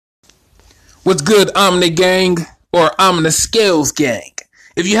What's good, Omni Gang, or Omni Scales Gang?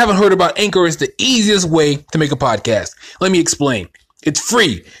 If you haven't heard about Anchor, it's the easiest way to make a podcast. Let me explain. It's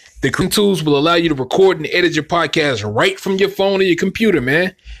free. The tools will allow you to record and edit your podcast right from your phone or your computer,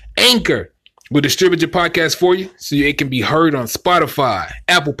 man. Anchor will distribute your podcast for you so it can be heard on Spotify,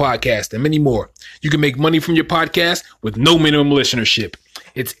 Apple Podcasts, and many more. You can make money from your podcast with no minimum listenership.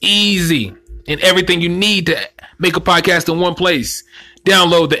 It's easy and everything you need to make a podcast in one place.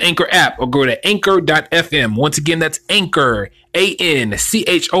 Download the Anchor app or go to anchor.fm. Once again, that's Anchor, ANCHOR.FM.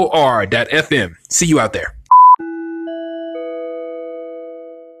 See you out there.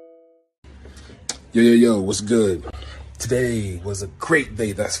 Yo, what's good? Today was a great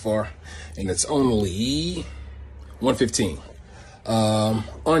day thus far, and it's only 1:15.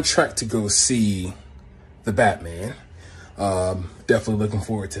 On track to go see The Batman. Definitely looking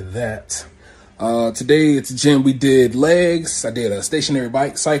forward to that. Today at the gym, we did legs. I did a stationary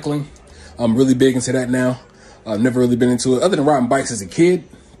bike cycling. I'm really big into that now. I've never really been into it other than riding bikes as a kid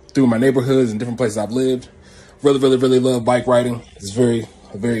through my neighborhoods and different places I've lived. Really love bike riding. It's a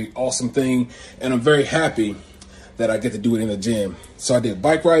very awesome thing. And I'm very happy that I get to do it in the gym. So I did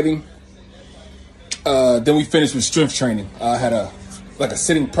bike riding. Then we finished with strength training. I had a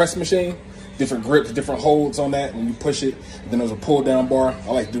sitting press machine. Different grips, different holds on that when you push it. Then there's a pull down bar.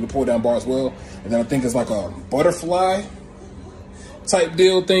 I like to do the pull down bar as well. And then I think it's like a butterfly type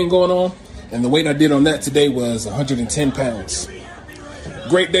deal thing going on. And the weight I did on that today was 110 pounds.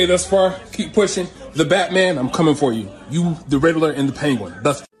 Great day thus far. Keep pushing. The Batman, I'm coming for you. You, the Riddler, and the Penguin.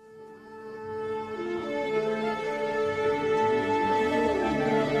 Thus